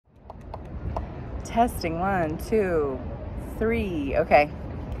Testing 1, 2, 3. Okay.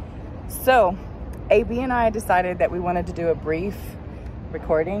 So, AB and I decided that we wanted to do a brief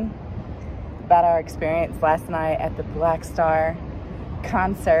recording about our experience last night at the Black Star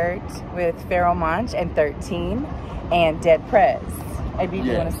concert with Pharoahe, Monch, and Th1rt3en and Prez. AB, do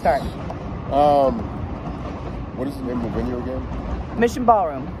you want to start? What is the name of the venue again? Mission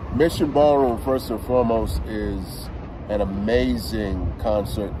Ballroom. Mission Ballroom, first and foremost, is an amazing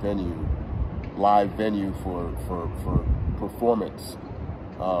concert venue, live venue for performance.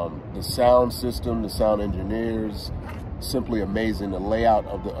 The sound system, the sound engineers, simply amazing. The layout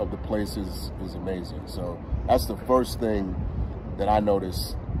of the place is amazing. So that's the first thing that I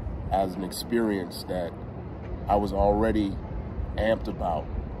noticed as an experience that I was already amped about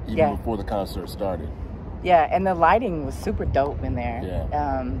even before the concert started. Yeah, and the lighting was super dope in there.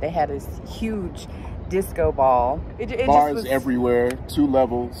 Yeah. They had this huge disco ball. It Bars just was, everywhere, 2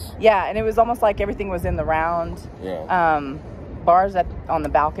 levels. Yeah, and it was almost like everything was in the round. Yeah. Bars on the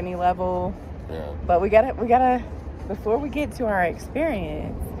balcony level. Yeah. But we gotta before we get to our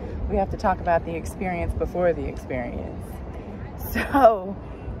experience, we have to talk about the experience before the experience. So,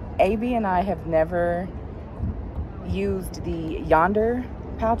 AB and I have never used the Yonder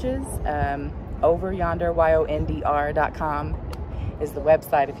pouches. Over Yonder, YONDR.com is the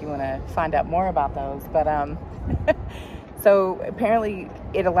website if you want to find out more about those. But so apparently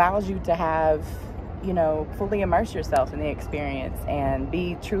it allows you to have, fully immerse yourself in the experience and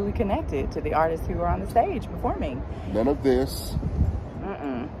be truly connected to the artists who are on the stage performing. None of this.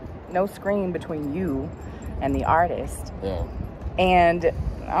 No screen between you and the artist. Yeah. And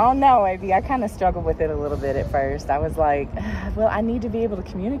I don't know, AB, I kind of struggled with it a little bit at first. I was like, well, I need to be able to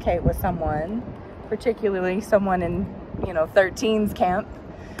communicate with someone, particularly someone in, Th1rt3en's camp,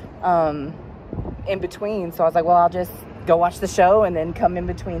 in between. So I was like, well, I'll just go watch the show and then come in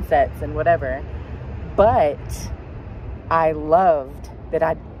between sets and whatever. But I loved that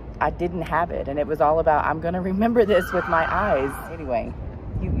I didn't have it. And it was all about, I'm going to remember this with my eyes. Anyway,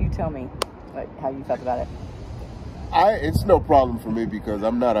 you tell me how you felt about it. It's no problem for me because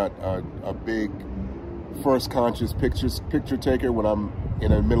I'm not a big first conscious picture taker when I'm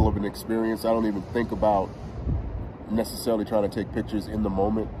in the middle of an experience. I don't even think about necessarily trying to take pictures in the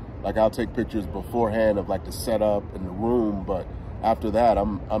moment. Like I'll take pictures beforehand of like the setup and the room, but after that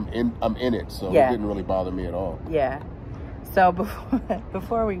I'm in it. So it didn't really bother me at all. Yeah. So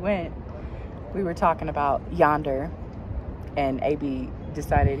before we went, we were talking about Yonder, and AB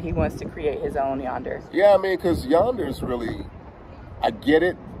decided he wants to create his own Yonder. Yeah, I mean, because Yonder is really, I get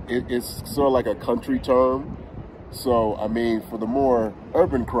it. It's sort of like a country term. So, I mean, for the more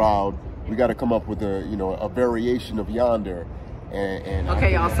urban crowd, we got to come up with a variation of Yonder. And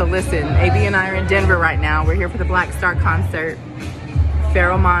okay, y'all, so listen, AB and I are in Denver right now. We're here for the Black Star concert.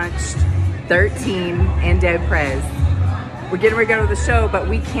 Pharoahe, Monch, Th1rt3en, and Prez. We're getting ready to go to the show, but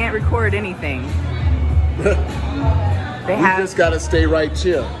we can't record anything. We just gotta stay right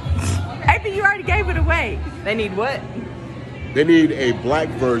chill. AB, you already gave it away. They need what? They need a black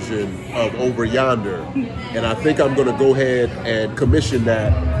version of Over Yonder. And I think I'm gonna go ahead and commission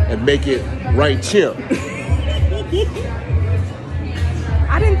that and make it right chill.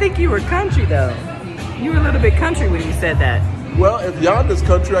 I didn't think you were country though. You were a little bit country when you said that. Well, if Yonder's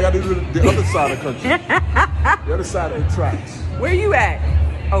country, I gotta do the other side of country. The other side of the tracks. Where you at?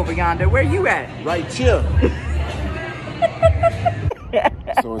 Over Yonder, where you at? Right chill.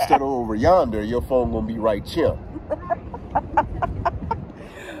 So instead of Over Yonder, your phone gonna be right chill.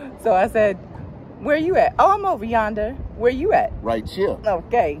 So I said, where you at? Oh, I'm over yonder. Where you at? Right chill.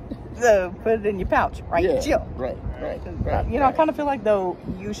 Okay. So put it in your pouch. Right chill. Right. I kind of feel like though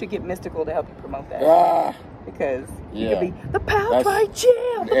you should get Mystical to help you promote that. Because you could be the pouch right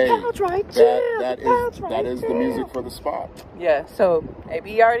chill. The pouch right chill. That is the music for the spot. Yeah. So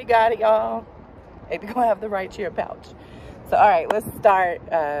AB already got it, y'all. AB gonna have the right chill pouch. So all right, let's start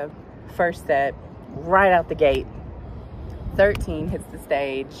first set right out the gate. Th1rt3en hits the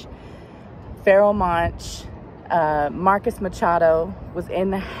stage. Pharoahe, Monch, Marcus Machado was in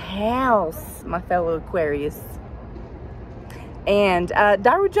the house, my fellow Aquarius. And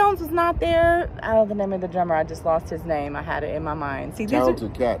Daru Jones was not there. I don't know the name of the drummer. I just lost his name. I had it in my mind. See,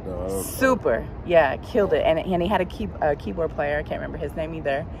 talented cat though. Super. Yeah, killed it. And he had a keyboard player. I can't remember his name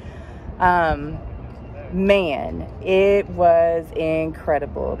either. Man, it was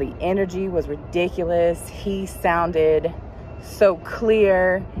incredible. The energy was ridiculous. He sounded so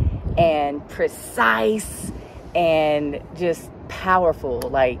clear and precise and just powerful.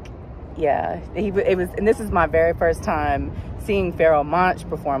 Like, yeah, it was, and this is my very first time seeing Pharoahe Monch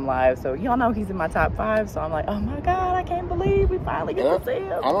perform live. So y'all know he's in my top 5. So I'm like, oh my God, I can't believe believe we finally get to see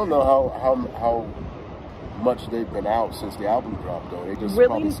him. I don't know how much they've been out since the album dropped, though. They just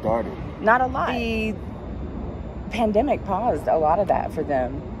probably started. Not a lot. The pandemic paused a lot of that for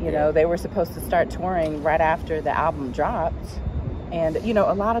them. You know, they were supposed to start touring right after the album dropped. And, you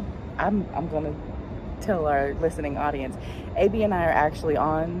know, a lot of, I'm going to tell our listening audience, AB and I are actually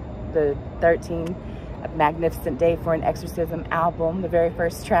on the Th1rt3en A Magnificent Day for an Exorcism album. The very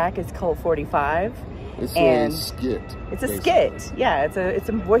first track is Cult 45. It's a skit. It's a skit. Yeah, it's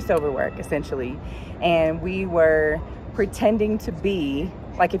a voiceover work, essentially. And we were pretending to be,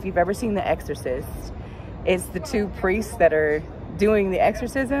 like if you've ever seen The Exorcist, it's the two priests that are doing the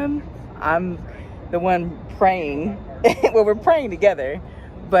exorcism. I'm the one praying. Well, we're praying together.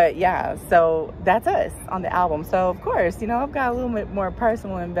 But yeah, so that's us on the album. So of course, you know, I've got a little bit more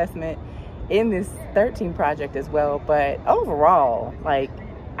personal investment in this Th1rt3en project as well. But overall, like,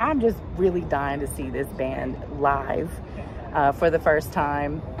 I'm just really dying to see this band live for the first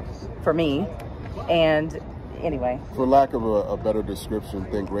time for me. And anyway, for lack of a better description,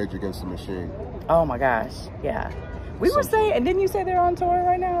 think Rage Against the Machine. Oh my gosh, yeah. We were saying, and didn't you say they're on tour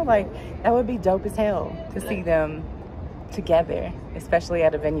right now? Like, that would be dope as hell to see them together, especially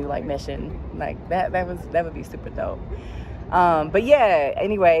at a venue like Mission. Like that would be super dope. But yeah,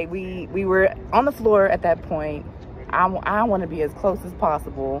 anyway, we were on the floor at that point. I want to be as close as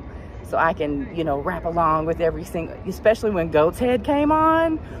possible so I can, you know, rap along with every single, especially when Goat's Head came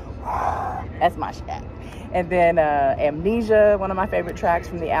on. That's my shit. And then Amnesia, one of my favorite tracks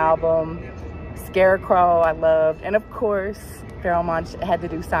from the album. Scarecrow, I loved. And of course, Pharoahe Monch had to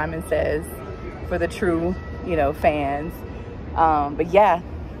do Simon Says for the true, you know, fans. But yeah,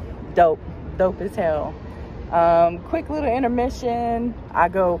 dope as hell. Quick little intermission. I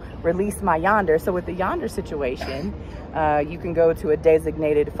go release my Yonder. So with the Yonder situation, you can go to a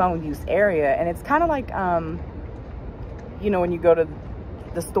designated phone use area, and it's kind of like, you know, when you go to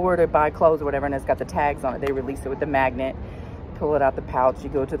the store to buy clothes or whatever, and it's got the tags on it, they release it with the magnet, pull it out the pouch, you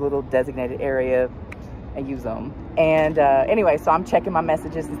go to the little designated area and use them. And anyway, so I'm checking my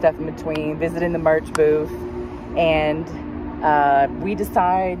messages and stuff in between, visiting the merch booth, and we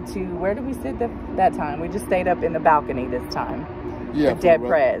decide to, where did we sit that time? We just stayed up in the balcony this time. Yeah, for Dead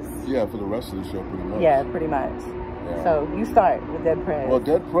Prez. Yeah, for the rest of the show, pretty much. Yeah, pretty much. Yeah. So you start with Dead Prez. Well,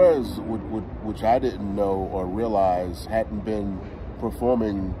 Dead Prez, which I didn't know or realize hadn't been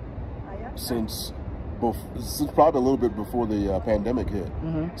performing since probably a little bit before the pandemic hit.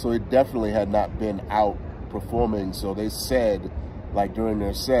 So it definitely had not been out performing. So they said, like during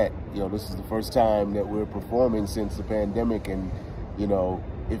their set, you know, this is the first time that we're performing since the pandemic, and you know,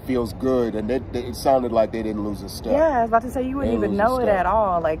 it feels good. And it sounded like they didn't lose a step. Yeah, I was about to say, you wouldn't even know it at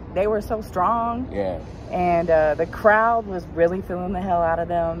all. Like, they were so strong. Yeah. And the crowd was really feeling the hell out of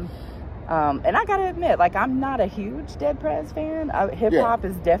them. And I gotta admit, like, I'm not a huge Dead Prez fan. Hip hop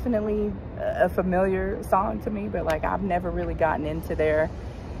is definitely a familiar song to me, but like, I've never really gotten into their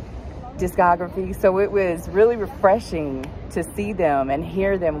discography. So it was really refreshing to see them and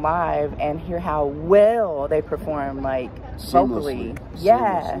hear them live and hear how well they perform, like, vocally.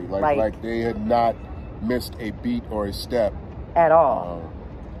 Yeah. Like they had not missed a beat or a step at all.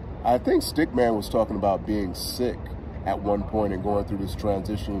 I think Stickman was talking about being sick at one point and going through this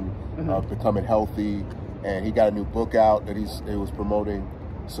transition of becoming healthy, and he got a new book out that he was promoting.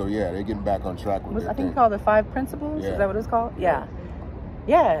 So yeah, they're getting back on track with it. I think it's called The 5 Principles. Is that what it's called? Yeah.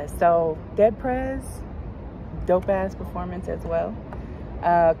 Yeah. So Dead Prez, dope ass performance as well.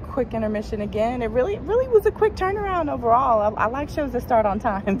 Quick intermission again. It really was a quick turnaround overall. I like shows that start on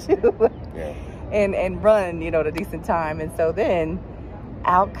time too. Yeah. And run, you know, at a decent time. And so then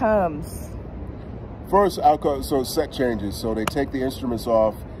out comes. First, so set changes. So they take the instruments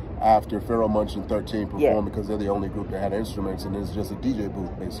off after Pharoahe Monch and Th1rt3en perform because they're the only group that had instruments, and it's just a DJ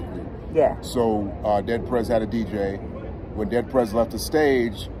booth basically. Yeah. So Dead Prez had a DJ. When Dead Prez left the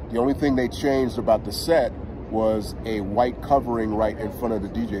stage, the only thing they changed about the set was a white covering right in front of the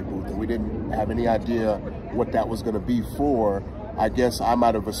DJ booth, and we didn't have any idea what that was going to be for. I guess I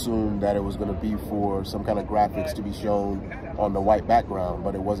might have assumed that it was going to be for some kind of graphics to be shown on the white background,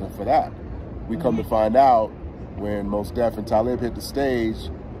 but it wasn't for that. We come to find out when Mos Def and Talib hit the stage,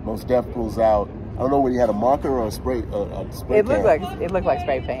 Mos Def pulls out, I don't know whether he had a marker or a spray can. It looked like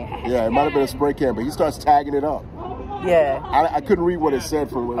spray paint. Yeah, it might have been a spray can, but he starts tagging it up. Yeah. I couldn't read what it said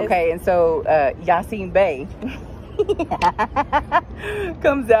from. Okay, and so Yasin Bey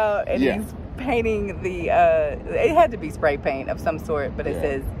comes out and he's painting the. It had to be spray paint of some sort, but it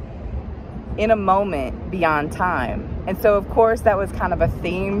says, "In a moment beyond time." And so, of course, that was kind of a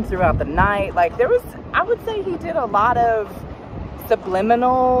theme throughout the night. Like, there was, I would say he did a lot of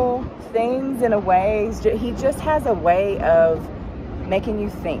subliminal things in a way. He just has a way of making you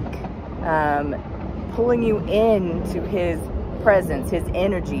think, pulling you into his presence, his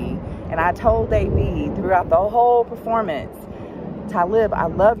energy. And I told AB throughout the whole performance, Talib, I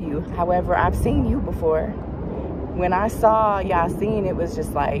love you. However, I've seen you before. When I saw Yasin, it was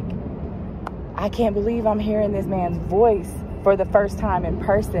just like, I can't believe I'm hearing this man's voice for the first time in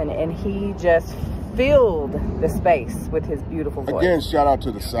person. And he just filled the space with his beautiful voice. Again, shout out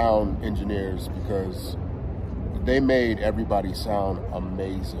to the sound engineers, because they made everybody sound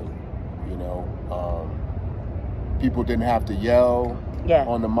amazing. You know, people didn't have to yell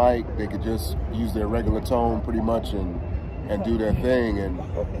on the mic. They could just use their regular tone pretty much and do their thing. And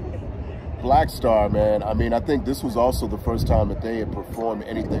Black Star, man, I mean, I think this was also the first time that they had performed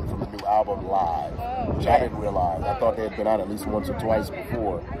anything from the new album live, which I didn't realize. I thought they had been out at least once or twice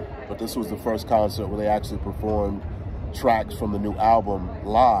before, but this was the first concert where they actually performed tracks from the new album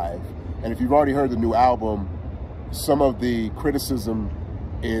live. And if you've already heard the new album, some of the criticism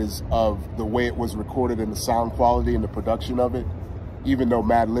is of the way it was recorded and the sound quality and the production of it, even though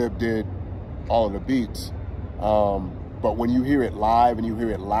Madlib did all of the beats. But when you hear it live and you hear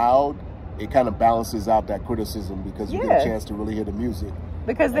it loud, it kind of balances out that criticism, because you get a chance to really hear the music.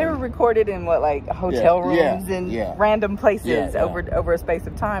 Because they were recorded in what, like hotel rooms and random places over a space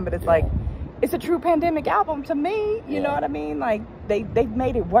of time. But it's like, it's a true pandemic album to me. You know what I mean? Like they've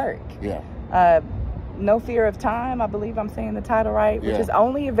made it work. No Fear of Time, I believe I'm saying the title right, which is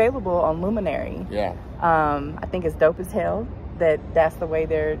only available on Luminary. I think it's dope as hell that's the way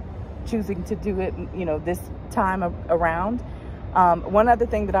they're choosing to do it, you know, this time around. One other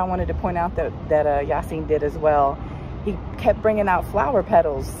thing that I wanted to point out that Yasin did as well, he kept bringing out flower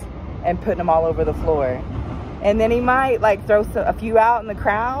petals and putting them all over the floor. And then he might like throw a few out in the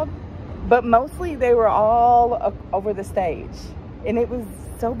crowd, but mostly they were all over the stage. And it was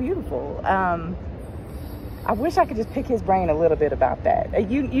so beautiful. I wish I could just pick his brain a little bit about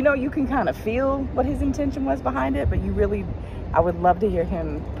that. You know, you can kind of feel what his intention was behind it, but I would love to hear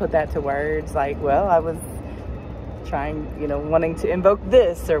him put that to words. Like, well, I was trying, you know, wanting to invoke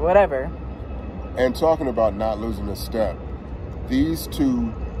this or whatever. And talking about not losing a step, these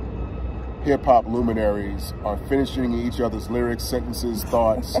two hip-hop luminaries are finishing each other's lyrics, sentences,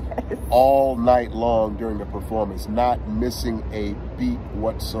 thoughts all night long during the performance, not missing a beat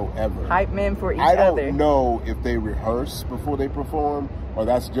whatsoever. Hype men for each other. I don't know if they rehearse before they perform, or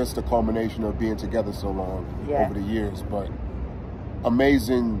that's just a culmination of being together so long over the years, but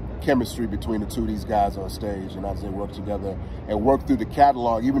amazing chemistry between the two of these guys on stage, and as they work together and work through the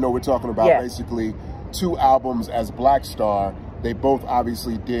catalog, even though we're talking about basically 2 albums as Black Star, they both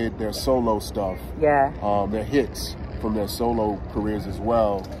obviously did their solo stuff, their hits from their solo careers as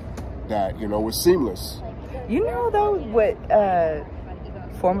well, that, you know, was seamless. You know, though, what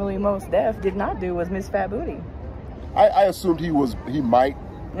formerly Mos Def did not do was Miss Fat Booty. I assumed he might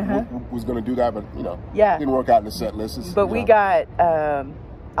was going to do that, but, you know, didn't work out in the set list. But we got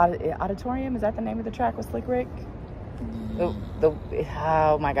Auditorium, is that the name of the track with Slick Rick?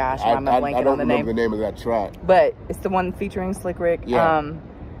 Oh my gosh, I'm blanking I don't on the remember the name of that track. But it's the one featuring Slick Rick.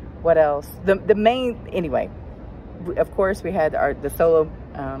 What else? The main, anyway, of course we had the solo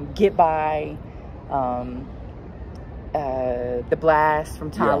Get By, The Blast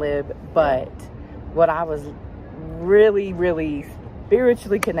from Talib, but what I was really, really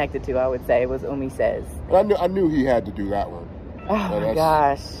spiritually connected to, I would say, was Umi Says. I knew he had to do that one. Oh my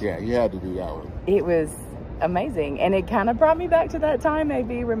gosh. Yeah, he had to do that one. It was amazing, and it kind of brought me back to that time.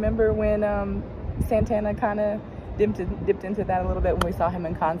 Maybe remember when Santana kind of dipped into that a little bit when we saw him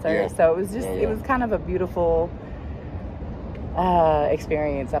in concert. So it was just it was kind of a beautiful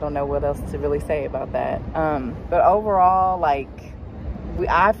experience. I don't know what else to really say about that, but overall, like,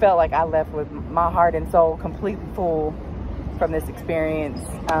 I felt like I left with my heart and soul completely full from this experience.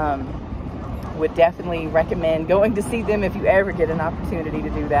 Would definitely recommend going to see them if you ever get an opportunity to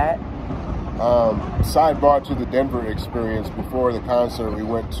do that. Sidebar to the Denver experience, before the concert we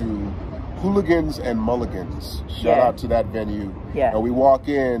went to Hooligans and Mulligans. Shout out to that venue. And we walk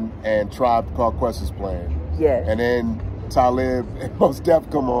in and Tribe Called Quest is playing. And then Talib and Mos Def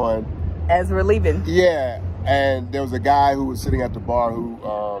come on as we're leaving. And there was a guy who was sitting at the bar who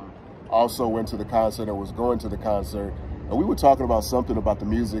also went to the concert and was going to the concert, and we were talking about something about the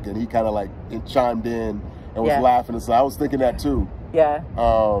music, and he kind of like chimed in and was laughing, and so I was thinking that too.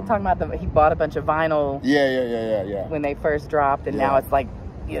 Talking about he bought a bunch of vinyl when they first dropped, and now it's like,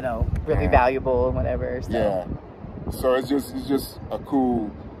 you know, really valuable and whatever. So it's just a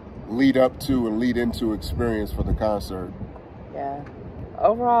cool lead up to and lead into experience for the concert.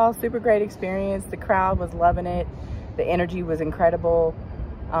 Overall, super great experience. The crowd was loving it. The energy was incredible.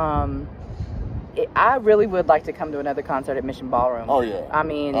 I really would like to come to another concert at Mission Ballroom. Oh yeah. I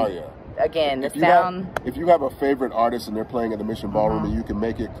mean, oh yeah. Again, if the sound. If you have a favorite artist and they're playing at the Mission Ballroom and you can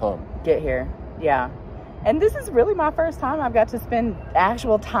make it, come. Get here. Yeah. And this is really my first time I've got to spend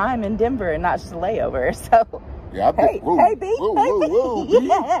actual time in Denver and not just a layover. So. Yeah, I've been, hey, B. B.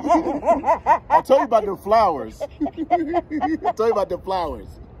 I'll tell you about the flowers. I'll tell you about the flowers.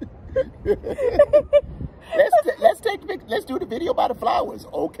 Let's do the video about the flowers.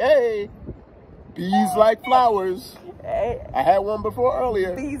 Okay. Bees like flowers. I had one before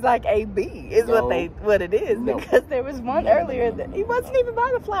earlier. Bees like AB is what it is. No. Because there was one earlier that he wasn't even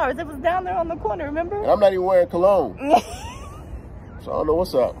by the flowers. It was down there on the corner, remember? And I'm not even wearing cologne. So I don't know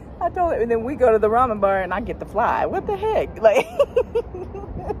what's up. I told him, and then we go to the ramen bar and I get the fly. What the heck? Like,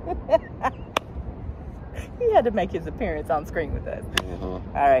 he had to make his appearance on screen with us. All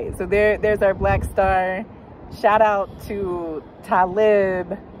right, so there's our Black Star. Shout out to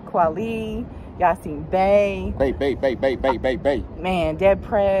Talib Kweli, Yasin Bey. Bay. Man, Deb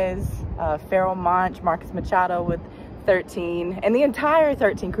Prez, Pharoahe, Monch, Marcus Machado with Th1rt3en, and the entire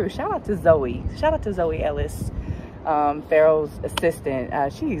Th1rt3en crew. Shout out to Zoe. Shout out to Zoe Ellis. Pharoahe's assistant.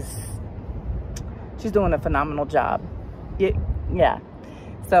 She's doing a phenomenal job. Yeah.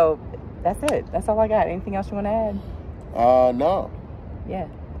 So that's it. That's all I got. Anything else you want to add? No. Yeah.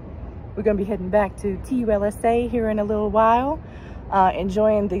 We're gonna be heading back to TULSA here in a little while.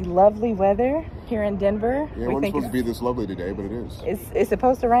 Enjoying the lovely weather here in Denver. Yeah, it wasn't supposed to be this lovely today, but it is. It's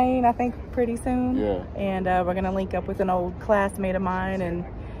supposed to rain, I think, pretty soon. Yeah. And we're gonna link up with an old classmate of mine and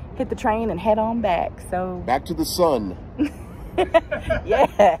hit the train and head on back. So back to the sun.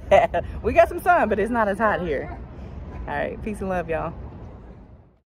 Yeah, we got some sun, but it's not as hot here. All right, peace and love, y'all.